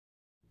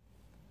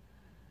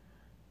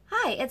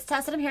Hi, it's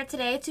Tess and I'm here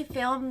today to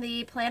film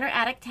the Planner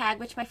Addict Tag,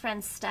 which my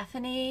friend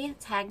Stephanie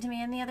tagged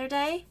me in the other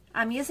day.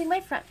 I'm using my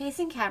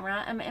front-facing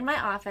camera. I'm in my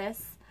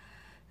office,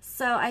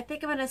 so I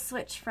think I'm going to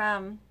switch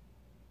from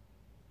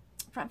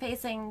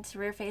front-facing to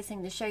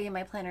rear-facing to show you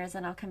my planners,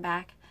 and I'll come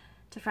back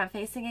to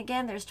front-facing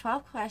again. There's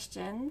 12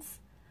 questions,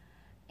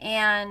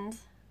 and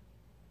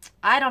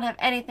I don't have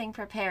anything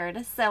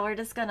prepared, so we're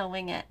just going to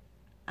wing it.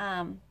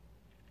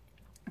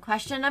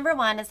 Question number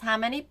 1 is how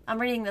many, I'm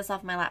reading this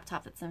off my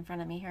laptop that's in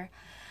front of me here.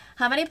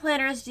 How many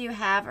planners do you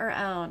have or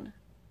own?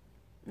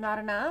 Not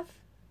enough?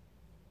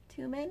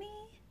 Too many?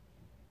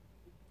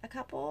 A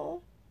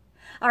couple?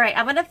 All right,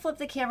 I'm going to flip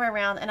the camera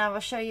around and I will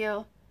show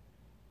you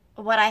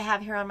what I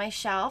have here on my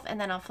shelf, and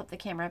then I'll flip the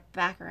camera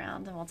back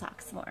around and we'll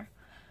talk some more.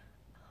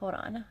 Hold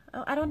on.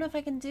 Oh, I don't know if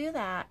I can do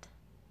that.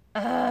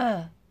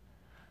 I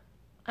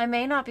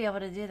may not be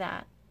able to do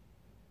that.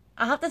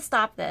 I'll have to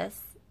stop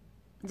this.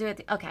 Do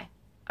it. Okay.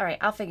 All right,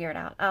 I'll figure it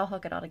out. I'll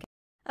hook it all together.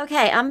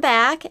 Okay, I'm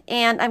back,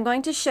 and I'm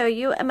going to show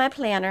you my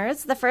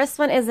planners. The first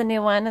one is a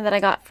new one that I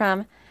got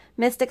from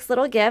Mystic's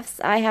Little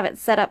Gifts. I have it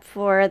set up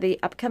for the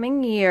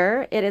upcoming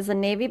year. It is a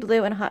navy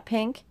blue and hot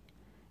pink.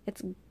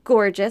 It's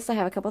gorgeous. I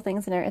have a couple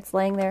things in there. It's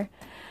laying there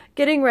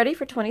getting ready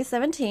for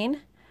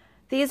 2017.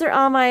 These are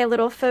all my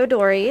little faux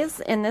dories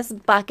in this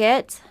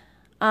bucket.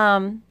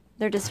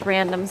 They're just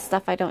random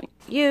stuff I don't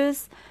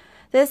use.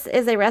 This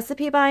is a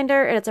recipe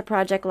binder, and it's a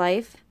Project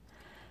Life.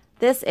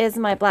 This is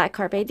my black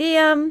Carpe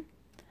Diem.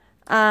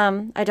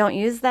 I don't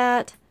use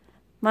that.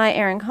 My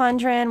Erin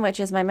Condren, which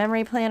is my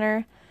memory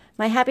planner.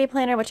 My Happy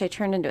Planner, which I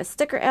turned into a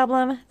sticker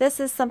album. This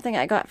is something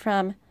I got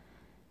from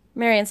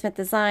Marian Smith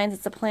Designs.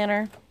 It's a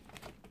planner.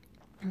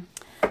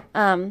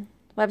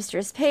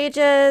 Webster's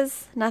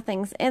Pages.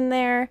 Nothing's in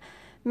there.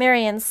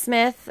 Marian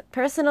Smith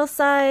personal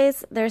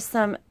size. There's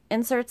some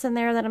inserts in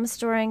there that I'm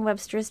storing.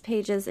 Webster's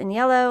Pages in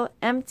yellow.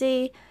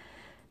 Empty.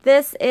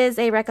 This is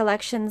a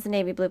Recollections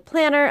navy blue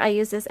planner. I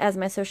use this as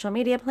my social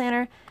media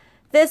planner.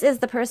 This is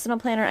the personal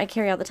planner I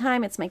carry all the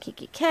time. It's my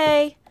Kiki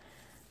K.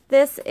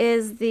 This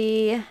is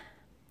the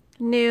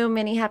new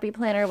mini happy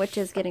planner, which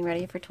is getting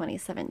ready for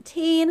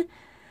 2017.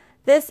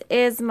 This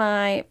is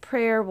my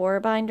prayer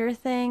war binder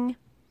thing.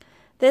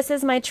 This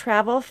is my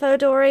travel faux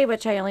dory,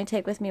 which I only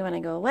take with me when I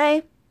go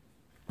away.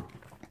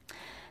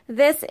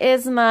 This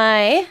is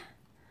my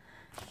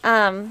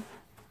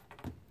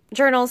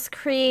Journals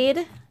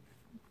Creed.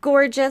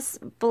 Gorgeous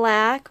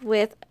black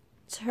with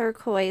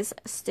turquoise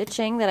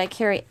stitching that I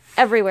carry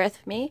everywhere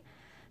with me.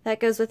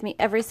 That goes with me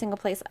every single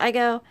place I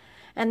go.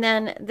 And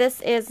then this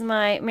is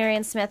my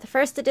Marian Smith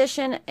first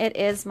edition. It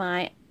is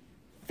my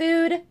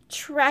food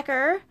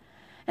tracker.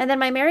 And then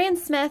my Marian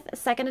Smith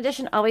second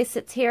edition always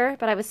sits here,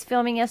 but I was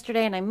filming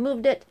yesterday and I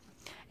moved it.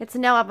 It's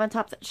now up on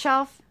top of the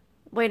shelf,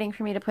 waiting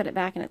for me to put it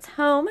back in its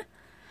home.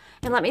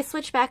 And let me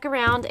switch back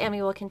around and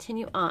we will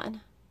continue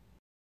on.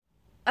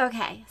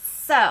 Okay,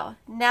 so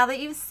now that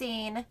you've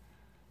seen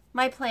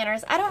my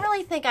planners, I don't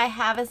really think I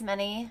have as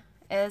many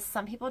as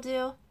some people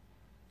do.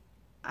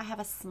 I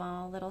have a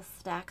small little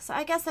stack, so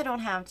I guess I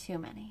don't have too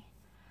many.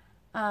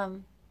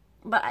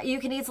 But you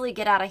can easily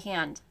get out of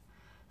hand.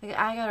 Like,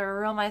 I gotta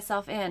reel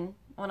myself in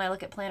when I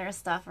look at planner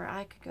stuff, or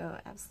I could go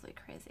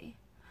absolutely crazy.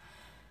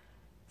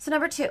 So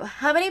number 2,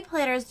 how many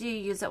planners do you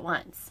use at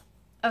once?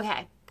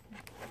 Okay.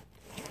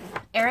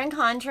 Erin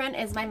Condren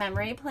is my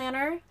memory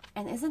planner.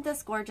 And isn't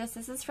this gorgeous?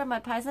 This is from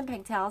Mud Pies and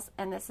Pigtails,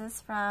 and this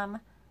is from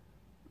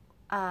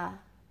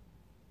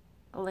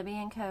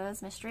Olivia &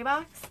 Co.'s Mystery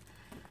Box.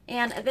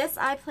 And this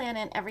I plan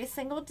in every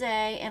single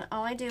day, and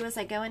all I do is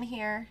I go in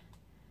here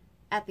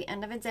at the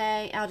end of a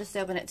day. I'll just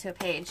open it to a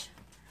page.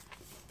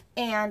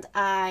 And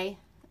I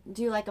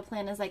do like a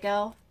plan as I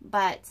go,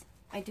 but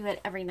I do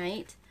it every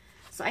night.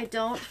 So I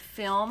don't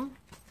film.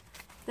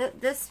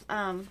 This,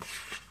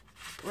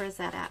 where is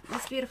that at?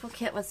 This beautiful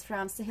kit was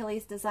from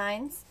Sahili's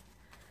Designs.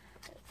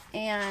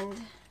 And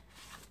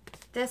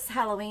this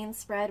Halloween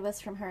spread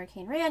was from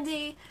Hurricane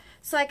Randy.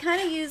 So I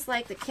kind of use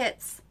like the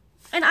kits.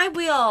 And I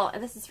will,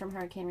 this is from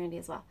Hurricane Randy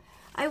as well.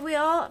 I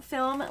will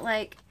film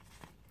like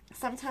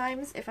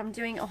sometimes if I'm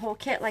doing a whole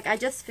kit. Like I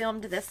just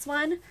filmed this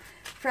one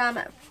from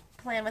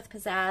Plan with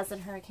Pizzazz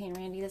and Hurricane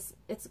Randy.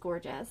 It's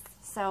gorgeous.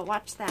 So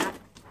watch that.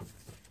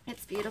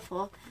 It's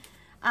beautiful.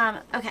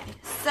 Okay,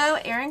 so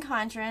Erin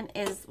Condren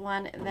is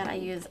one that I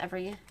use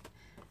every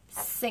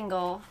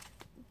single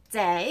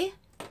day.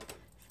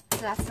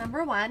 So that's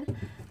number 1.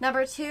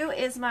 Number 2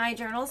 is my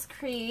Journals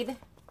Creed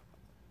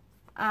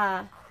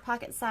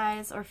pocket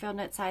size or field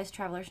note size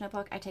traveler's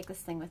notebook. I take this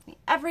thing with me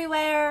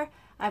everywhere.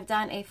 I've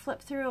done a flip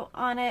through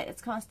on it.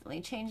 It's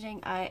constantly changing.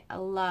 I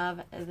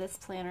love this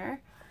planner.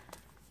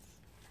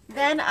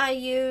 Then I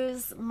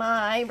use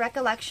my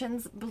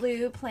Recollections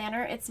blue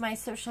planner. It's my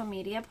social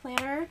media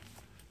planner.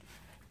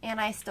 And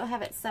I still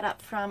have it set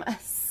up from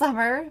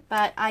summer,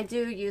 but I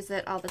do use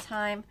it all the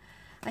time.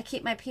 I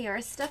keep my PR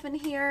stuff in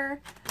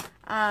here.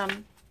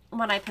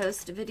 When I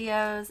post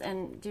videos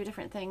and do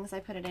different things, I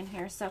put it in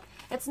here. So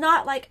it's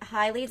not like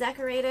highly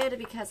decorated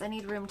because I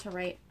need room to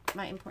write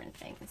my important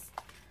things.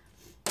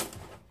 So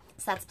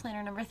that's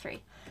planner number 3.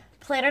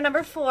 Planner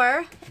number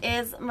 4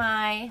 is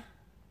my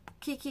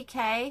Kiki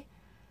K,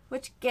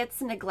 which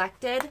gets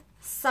neglected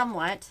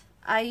somewhat.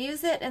 I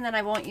use it and then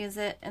I won't use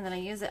it and then I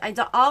use it. I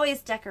don't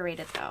always decorate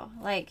it though.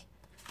 Like,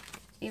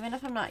 even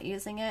if I'm not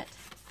using it.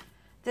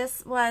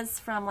 This was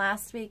from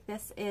last week.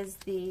 This is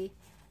the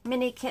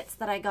mini kits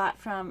that I got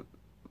from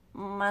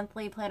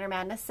monthly Planner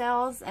Madness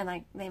sales,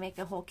 and they make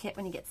a whole kit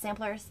when you get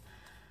samplers.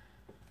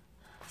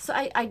 So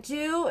I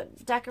do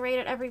decorate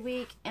it every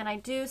week, and I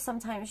do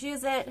sometimes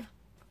use it,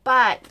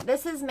 but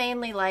this is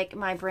mainly like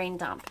my brain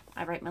dump.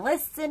 I write my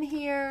lists in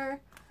here.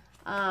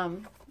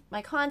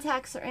 My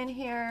contacts are in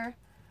here.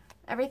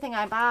 Everything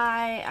I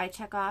buy, I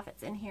check off,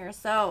 it's in here.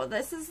 So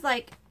this is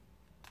like,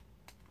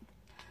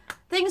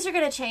 things are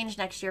going to change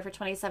next year for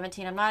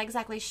 2017. I'm not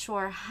exactly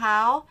sure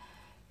how,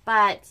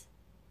 but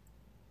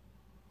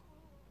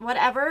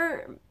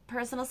whatever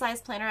personal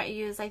size planner I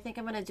use, I think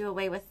I'm going to do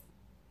away with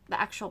the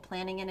actual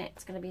planning in it.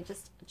 It's going to be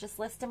just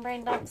list and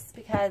brain dumps,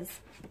 because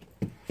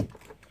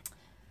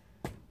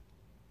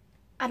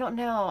I don't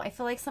know. I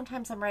feel like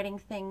sometimes I'm writing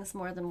things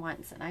more than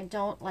once, and I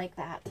don't like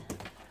that.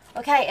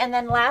 Okay, and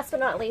then last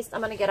but not least,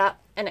 I'm going to get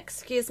up, and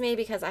excuse me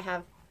because I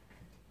have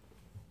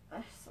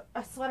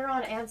a sweater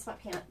on and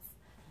sweatpants.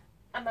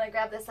 I'm going to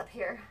grab this up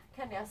here.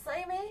 Can you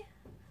see me?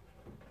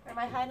 Or am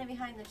I hiding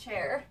behind the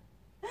chair?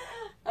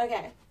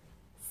 Okay,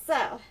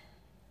 so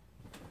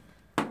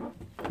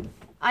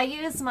I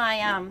use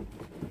my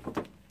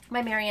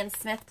my Marion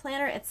Smith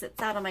planner. It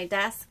sits out on my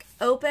desk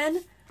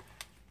open.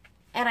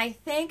 And I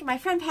think my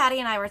friend Patty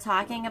and I were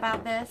talking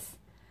about this.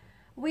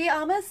 We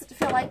almost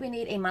feel like we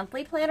need a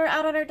monthly planner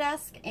out on our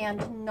desk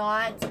and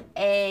not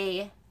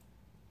a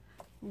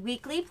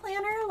weekly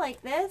planner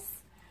like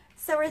this.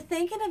 So we're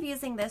thinking of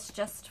using this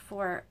just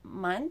for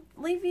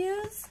monthly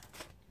views.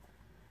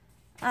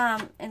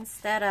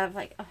 Instead of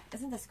like, oh,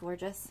 isn't this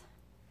gorgeous?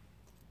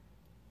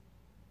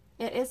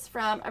 It is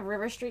from a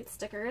River Street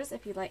Stickers,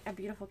 if you like a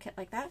beautiful kit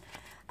like that.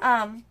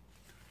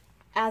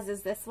 As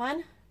is this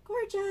one.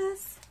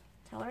 Gorgeous.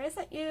 Tell her I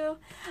sent you.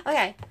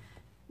 Okay.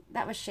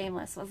 That was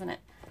shameless, wasn't it?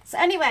 So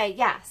anyway,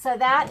 yeah. So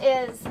that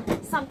is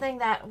something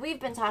that we've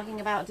been talking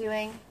about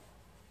doing.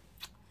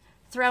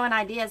 Throwing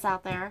ideas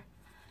out there.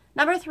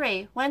 Number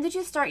 3, when did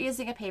you start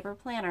using a paper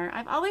planner?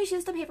 I've always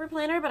used a paper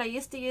planner, but I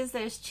used to use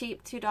those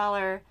cheap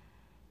 $2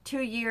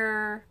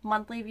 2-year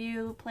monthly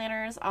view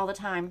planners all the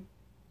time.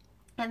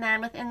 And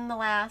then within the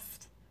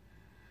last,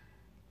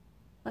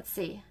 let's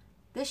see,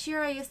 this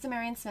year I used a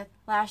Marion Smith.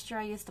 Last year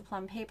I used a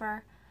Plum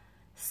Paper.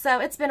 So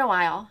it's been a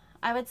while.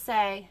 I would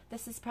say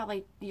this is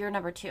probably year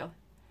number 2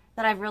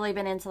 that I've really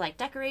been into like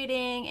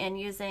decorating and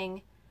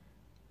using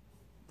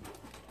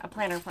a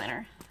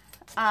planner.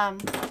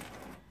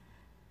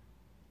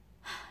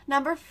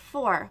 Number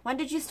 4, when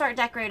did you start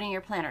decorating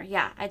your planner?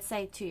 Yeah, I'd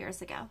say 2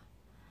 years ago.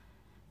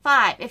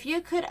 5, if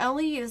you could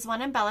only use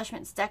one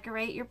embellishment to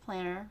decorate your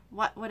planner,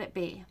 what would it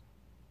be?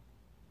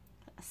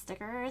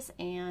 Stickers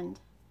and,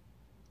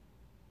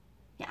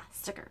 yeah,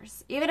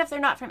 stickers. Even if they're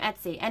not from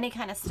Etsy, any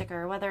kind of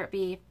sticker, whether it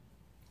be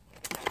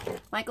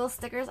Michael's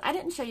stickers. I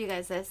didn't show you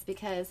guys this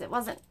because it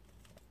wasn't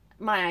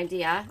my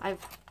idea.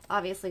 I've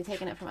obviously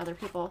taken it from other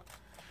people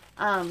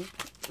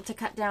to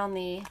cut down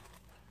the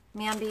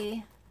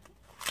Mambi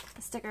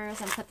stickers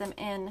and put them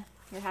in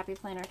your Happy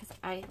Planner, because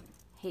I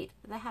hate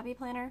the Happy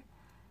Planner.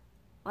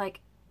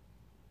 Like,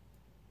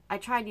 I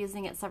tried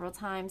using it several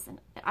times and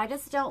I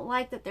just don't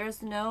like that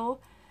there's no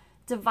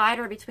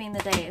divider between the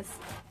days.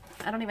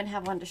 I don't even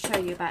have one to show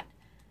you, but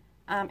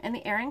in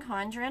the Erin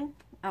Condren,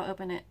 I'll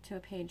open it to a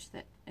page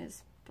that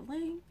is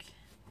blank.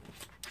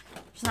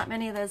 There's not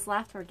many of those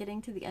left. We're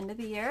getting to the end of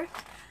the year.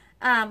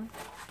 Erin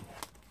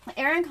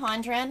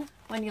Condren,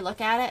 when you look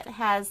at it,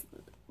 has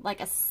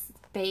like a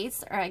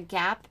space or a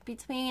gap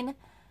between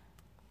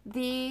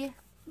the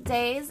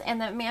days,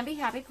 and the Mambi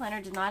Happy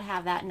Planner did not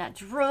have that, and that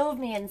drove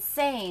me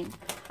insane.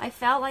 I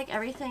felt like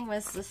everything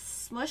was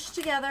just smushed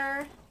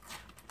together,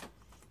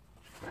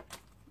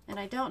 and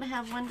I don't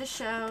have one to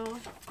show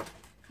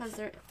because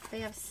they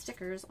have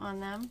stickers on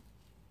them.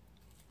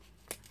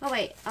 Oh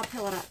wait, I'll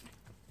peel it up.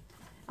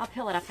 I'll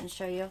peel it up and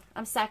show you.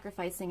 I'm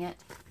sacrificing it.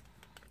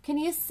 Can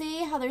you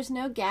see how there's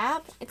no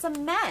gap? It's a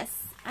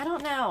mess. I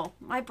don't know.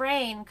 My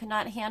brain could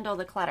not handle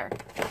the clutter.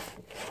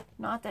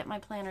 Not that my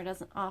planner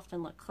doesn't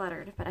often look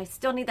cluttered, but I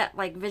still need that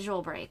like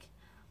visual break.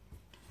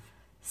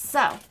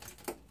 So,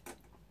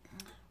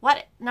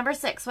 number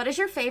 6, what is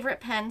your favorite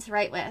pen to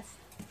write with?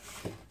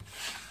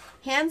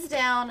 Hands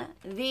down,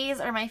 these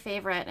are my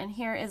favorite, and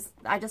here is,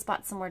 I just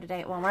bought some more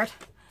today at Walmart.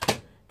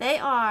 They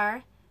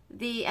are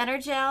the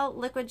Energel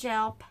Liquid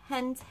Gel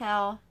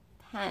Pentel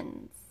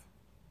pens.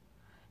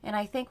 And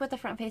I think with the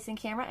front-facing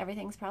camera,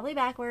 everything's probably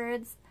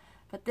backwards,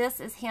 but this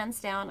is hands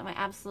down my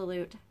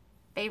absolute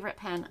favorite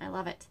pen. I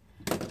love it.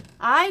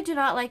 I do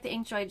not like the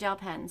Inkjoy gel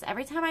pens.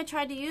 Every time I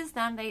tried to use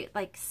them, they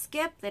like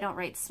skip. They don't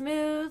write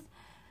smooth.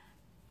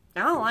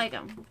 I don't like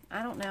them.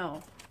 I don't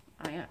know.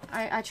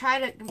 I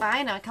tried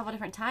buying them a couple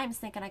different times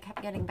thinking I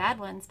kept getting bad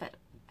ones, but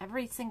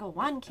every single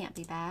one can't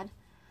be bad.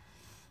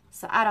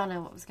 So I don't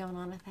know what was going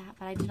on with that,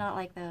 but I do not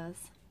like those.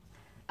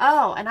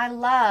 Oh, and I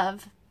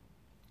love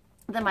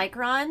the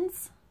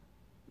microns.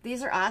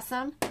 These are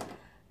awesome.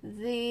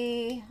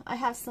 I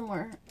have some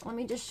more. Let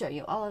me just show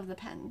you all of the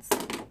pens.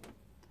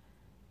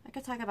 I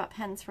could talk about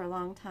pens for a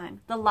long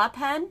time. The La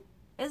pen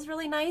is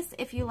really nice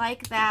if you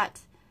like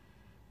that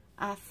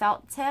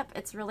felt tip.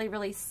 It's really,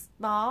 really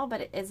small,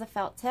 but it is a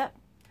felt tip.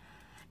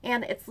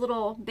 And its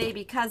little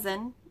baby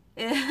cousin,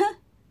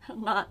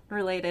 not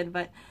related,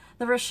 but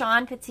the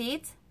Rochon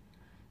Petite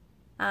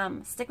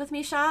Stick With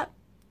Me shop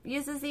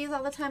uses these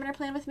all the time in her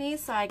Plan With Me,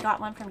 so I got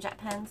one from Jet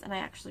Pens, and I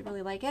actually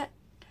really like it.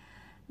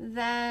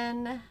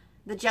 Then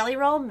the Jelly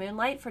Roll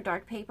Moonlight for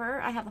dark paper.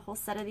 I have a whole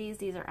set of these.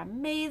 These are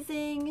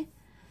amazing.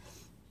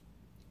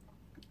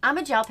 I'm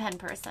a gel pen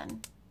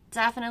person.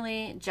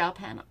 Definitely gel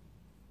pen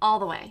all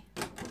the way.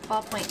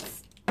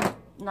 Ballpoints,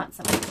 not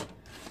so much.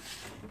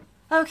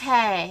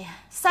 Okay,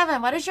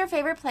 7. What is your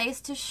favorite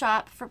place to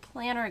shop for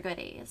planner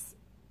goodies?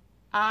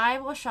 I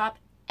will shop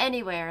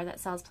anywhere that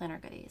sells planner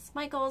goodies.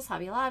 Michael's,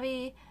 Hobby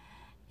Lobby,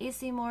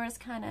 AC Moore is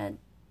kind of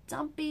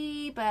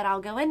dumpy, but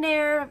I'll go in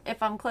there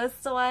if I'm close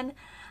to one.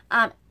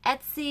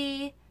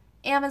 Etsy,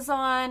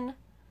 Amazon,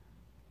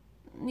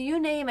 you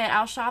name it,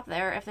 I'll shop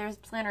there if there's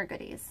planner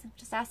goodies.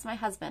 Just ask my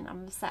husband,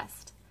 I'm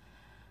obsessed.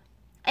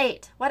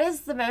 8. What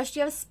is the most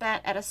you have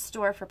spent at a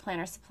store for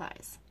planner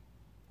supplies?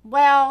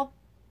 Well,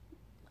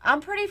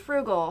 I'm pretty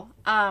frugal.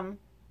 I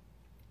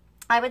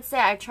would say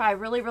I try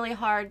really, really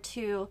hard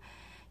to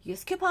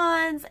use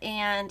coupons,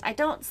 and I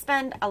don't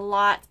spend a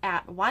lot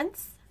at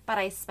once, but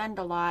I spend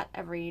a lot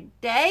every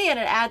day, and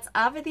it adds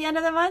up at the end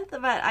of the month.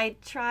 But I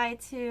try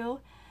to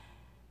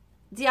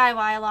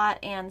DIY a lot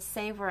and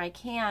save where I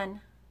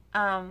can.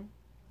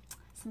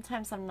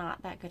 Sometimes I'm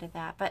not that good at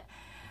that, but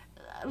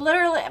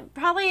literally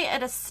probably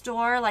at a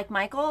store like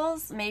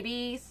Michael's,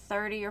 maybe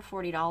 $30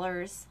 or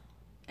 $40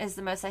 is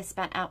the most I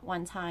spent at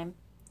one time.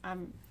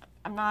 I'm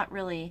not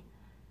really,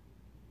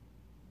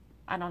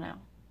 I don't know.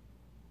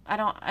 I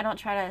don't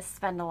try to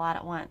spend a lot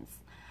at once.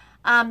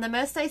 The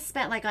most I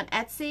spent like on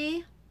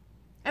Etsy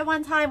at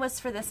one time was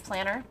for this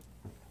planner.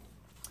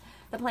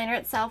 The planner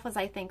itself was,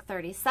 I think,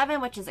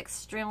 $37, which is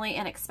extremely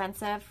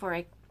inexpensive for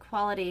a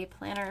quality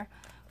planner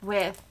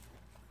with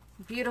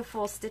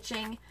beautiful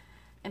stitching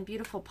and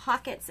beautiful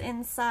pockets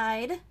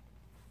inside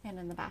and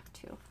in the back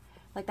too.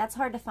 Like, that's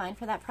hard to find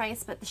for that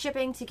price, but the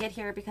shipping to get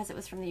here, because it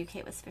was from the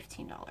UK, was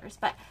 $15.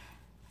 But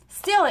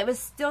still, it was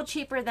still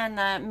cheaper than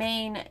the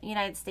main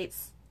United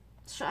States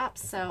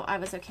shops, so I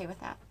was okay with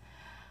that.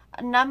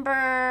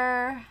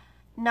 Number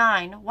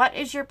 9, what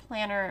is your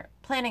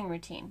planning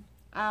routine?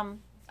 I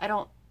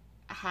don't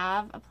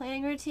have a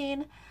planning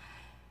routine.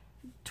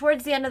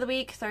 Towards the end of the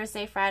week,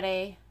 Thursday,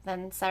 Friday,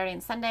 then Saturday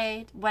and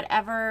Sunday,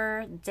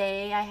 whatever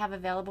day I have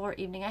available or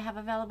evening I have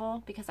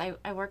available, because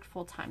I work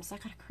full time, so I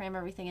gotta cram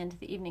everything into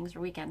the evenings or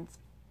weekends.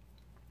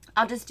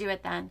 I'll just do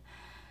it then.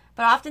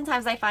 But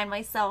oftentimes I find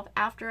myself,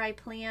 after I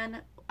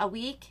plan a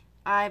week,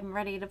 I'm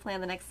ready to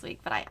plan the next week,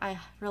 but I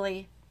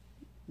really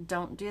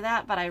don't do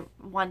that, but I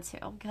want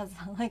to, because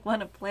I want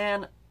to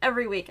plan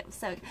every week.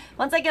 So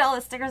once I get all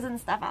the stickers and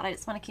stuff out, I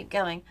just want to keep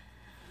going.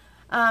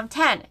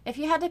 10. If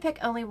you had to pick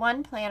only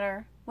one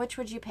planner, which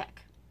would you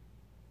pick?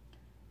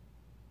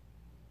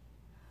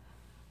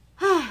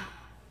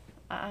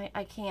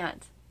 I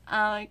can't.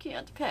 I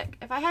can't pick.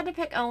 If I had to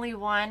pick only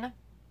one,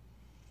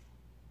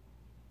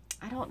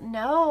 I don't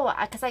know,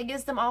 because I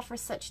use them all for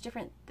such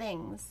different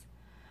things.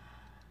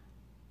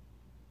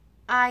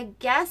 I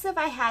guess if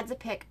I had to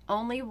pick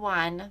only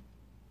one,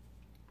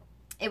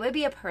 it would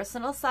be a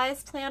personal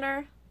size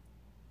planner,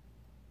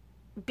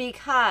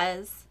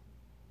 because,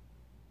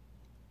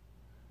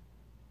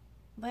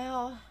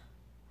 well,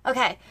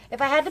 okay,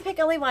 if I had to pick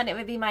only one, it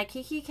would be my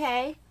Kiki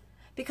K,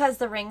 because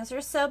the rings are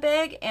so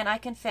big and I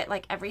can fit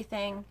like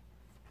everything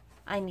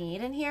I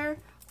need in here,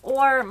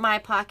 or my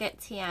Pocket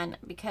Tien,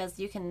 because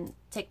you can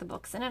take the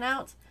books in and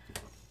out.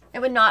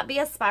 It would not be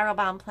a spiral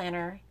bound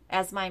planner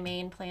as my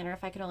main planner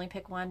if I could only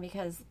pick one,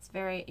 because it's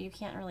you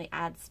can't really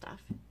add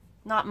stuff.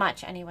 Not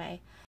much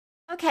anyway.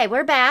 Okay,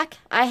 we're back.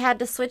 I had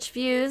to switch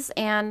views,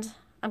 and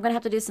I'm gonna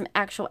have to do some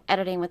actual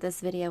editing with this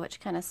video, which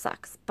kind of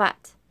sucks,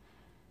 but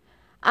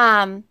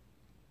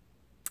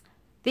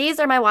these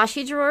are my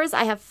washi drawers.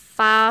 I have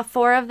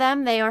 4 of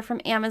them. They are from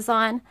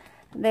Amazon.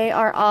 They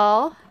are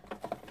all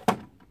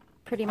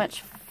pretty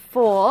much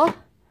full.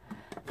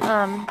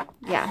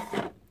 Yeah.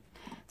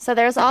 So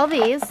there's all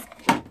these.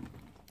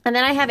 And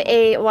then I have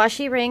a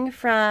washi ring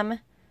from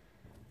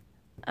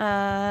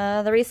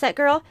the Reset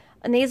Girl.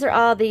 And these are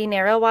all the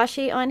narrow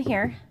washi on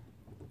here.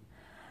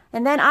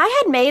 And then I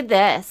had made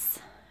this,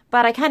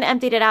 but I kind of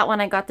emptied it out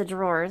when I got the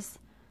drawers.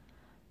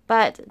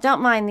 But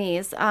don't mind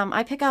these.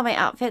 I pick out my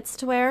outfits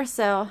to wear,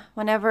 so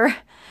whenever,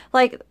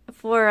 like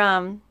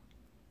for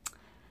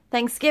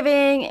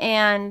Thanksgiving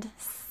and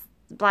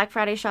Black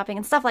Friday shopping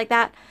and stuff like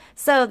that,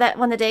 so that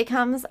when the day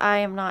comes, I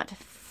am not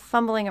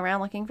fumbling around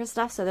looking for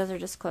stuff. So those are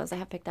just clothes I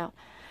have picked out.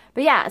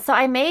 But yeah, so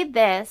I made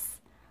this.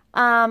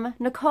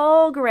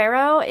 Nicole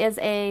Guerrero is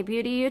a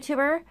beauty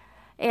YouTuber,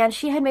 and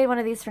she had made one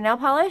of these for nail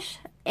polish,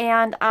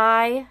 and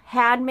I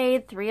had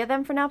made 3 of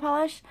them for nail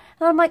polish,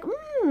 and I'm like,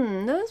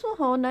 those will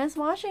hold nice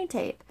washi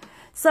tape.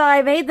 So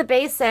I made the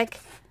basic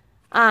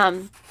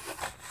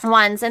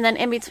ones, and then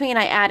in between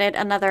I added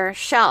another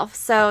shelf.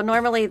 So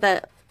normally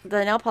the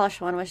nail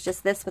polish one was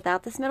just this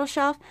without this middle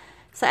shelf.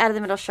 So I added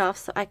the middle shelf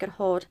so I could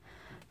hold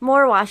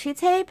more washi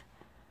tape.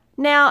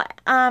 Now,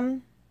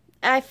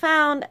 I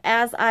found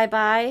as I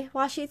buy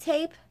washi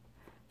tape,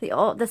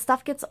 the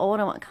stuff gets old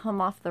and won't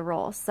come off the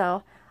roll.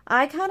 So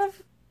I kind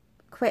of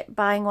quit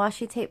buying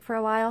washi tape for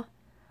a while.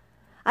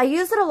 I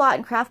use it a lot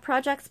in craft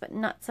projects, but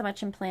not so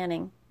much in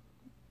planning.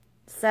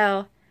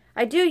 So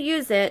I do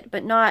use it,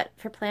 but not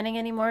for planning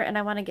anymore, and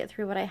I want to get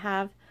through what I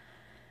have.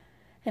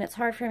 And it's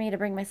hard for me to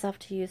bring myself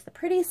to use the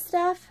pretty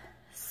stuff.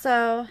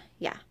 So,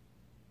 yeah.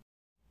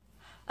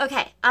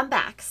 Okay, I'm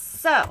back.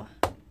 So,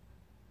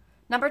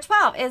 number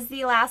 12 is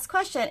the last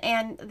question,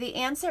 and the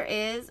answer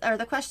is, or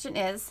the question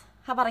is,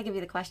 how about I give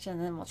you the question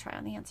and then we'll try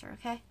on the answer,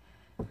 okay?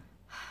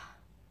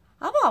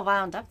 I'm all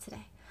wound up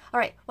today. All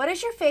right, what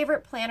is your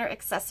favorite planner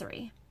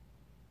accessory?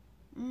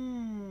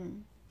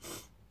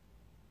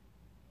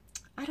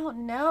 I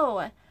don't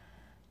know.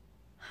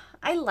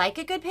 I like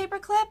a good paper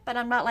clip, but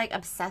I'm not like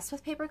obsessed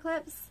with paper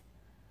clips.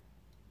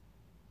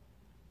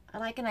 I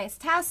like a nice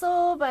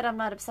tassel, but I'm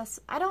not obsessed.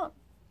 I don't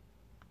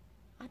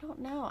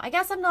know. I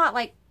guess I'm not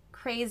like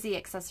crazy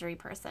accessory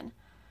person.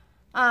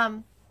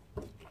 I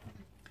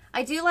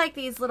do like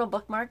these little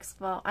bookmarks.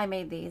 Well, I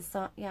made these,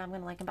 so yeah, I'm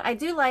going to like them. But I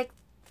do like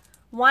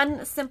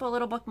one simple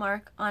little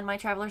bookmark on my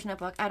traveler's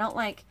notebook. I don't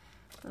like,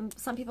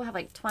 some people have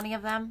like 20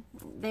 of them.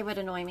 They would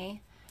annoy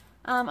me.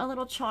 A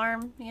little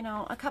charm, you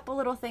know, a couple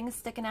little things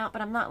sticking out,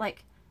 but I'm not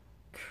like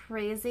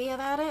crazy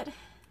about it.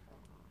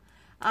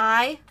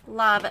 I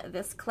love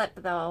this clip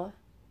though.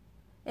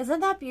 Isn't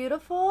that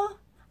beautiful?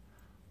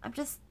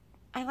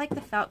 I like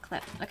the felt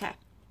clip. Okay.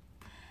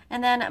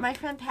 And then my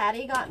friend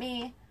Patty got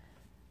me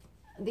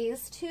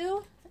these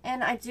two,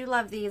 and I do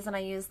love these and I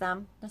use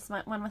them. This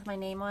one with my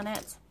name on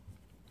it.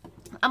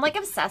 I'm like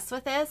obsessed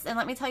with this, and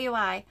let me tell you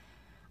why.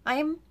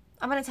 I'm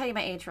going to tell you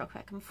my age real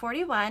quick. I'm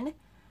 41.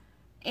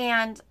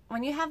 And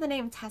when you have the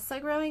name Tessa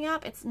growing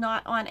up, it's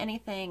not on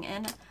anything.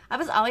 And I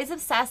was always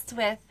obsessed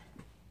with,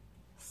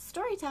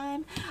 story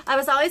time, I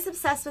was always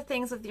obsessed with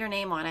things with your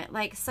name on it.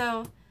 Like,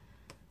 so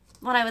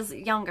when I was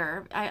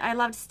younger, I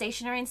loved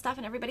stationery and stuff,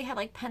 and everybody had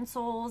like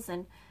pencils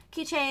and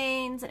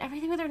keychains and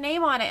everything with their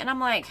name on it. And I'm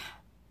like,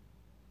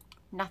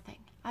 nothing.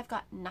 I've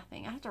got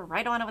nothing. I have to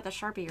write on it with a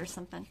Sharpie or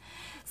something.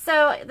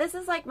 So this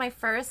is like my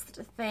first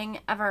thing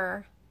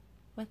ever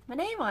with my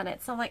name on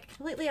it. So I'm like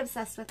completely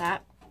obsessed with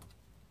that.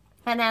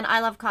 And then I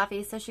love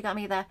coffee, so she got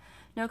me the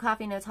no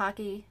coffee, no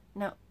talkie,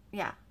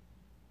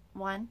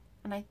 one.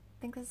 And I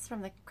think this is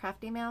from the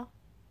Craft email,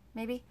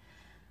 maybe.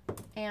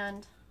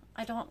 And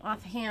I don't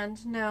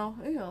offhand know.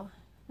 Ooh,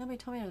 nobody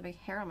told me there was a big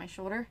hair on my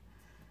shoulder.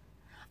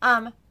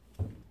 Was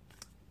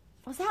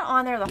that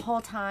on there the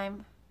whole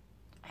time?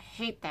 I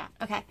hate that.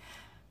 Okay.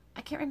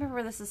 I can't remember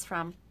where this is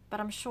from, but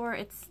I'm sure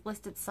it's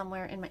listed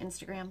somewhere in my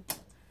Instagram.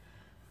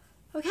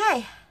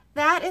 Okay,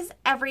 that is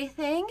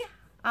everything.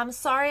 I'm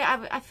sorry,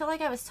 I feel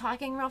like I was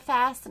talking real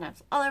fast and I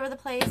was all over the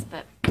place,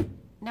 but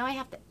now I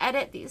have to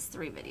edit these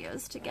 3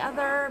 videos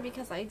together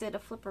because I did a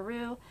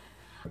flipperoo.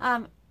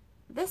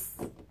 This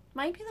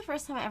might be the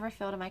first time I ever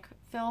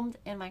filmed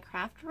in my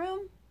craft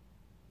room.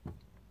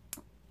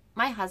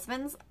 My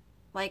husband's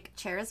like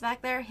chairs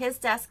back there. His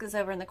desk is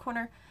over in the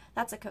corner.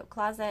 That's a coat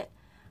closet.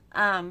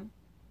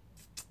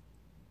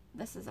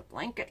 This is a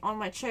blanket on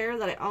my chair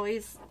that I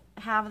always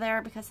have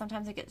there because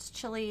sometimes it gets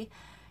chilly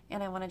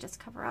and I want to just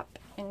cover up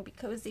and be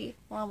cozy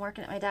while I'm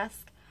working at my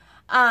desk.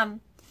 I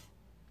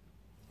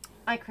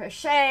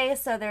crochet,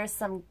 so there's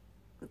some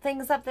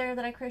things up there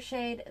that I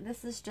crocheted.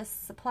 This is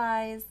just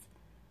supplies.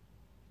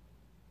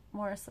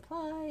 More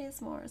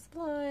supplies,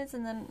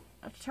 and then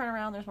I turn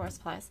around, there's more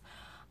supplies.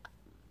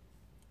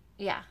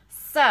 Yeah,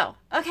 so,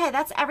 okay,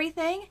 that's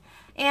everything.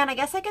 And I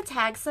guess I could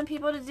tag some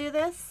people to do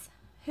this.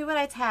 Who would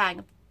I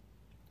tag?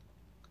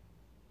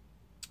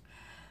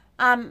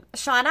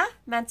 Shauna,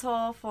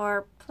 Mental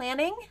for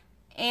Planning,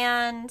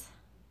 and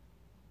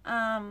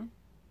because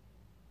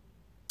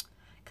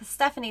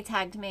Stephanie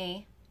tagged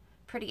me,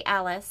 Pretty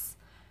Alice,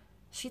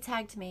 she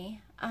tagged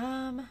me.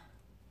 Who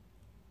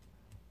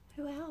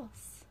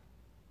else?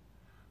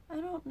 I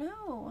don't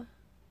know.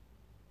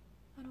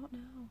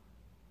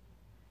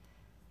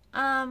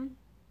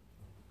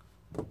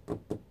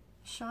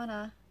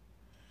 Shauna.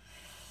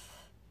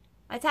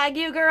 I tag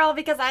you, girl,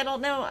 because I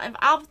don't know.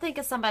 I'll think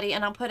of somebody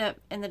and I'll put it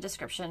in the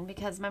description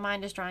because my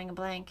mind is drawing a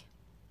blank.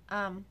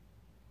 A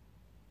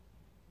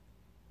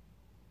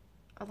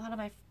lot of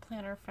my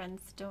planner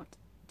friends don't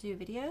do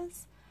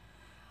videos.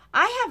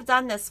 I have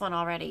done this one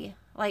already,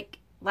 like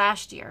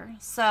last year.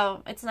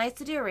 So it's nice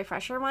to do a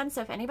refresher one.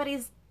 So if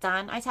anybody's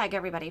done, I tag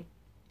everybody.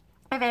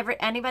 If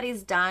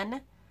anybody's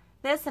done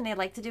this and they'd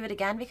like to do it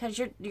again because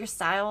your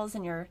styles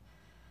and your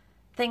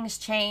things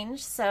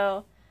change.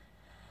 So,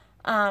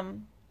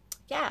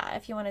 yeah,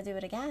 if you want to do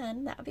it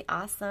again, that would be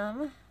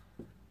awesome.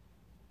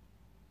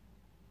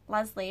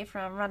 Leslie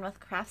from Run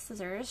with Craft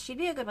Scissors, she'd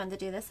be a good one to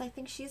do this. I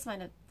think she's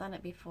might have done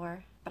it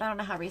before, but I don't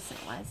know how recent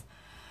it was.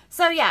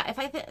 So yeah,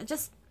 if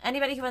just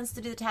anybody who wants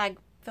to do the tag,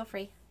 feel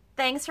free.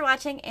 Thanks for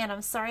watching, and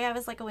I'm sorry I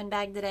was like a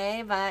windbag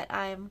today, but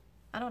I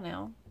don't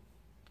know.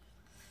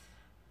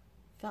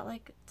 Felt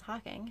like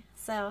talking.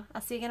 So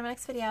I'll see you again in my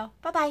next video.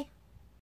 Bye-bye.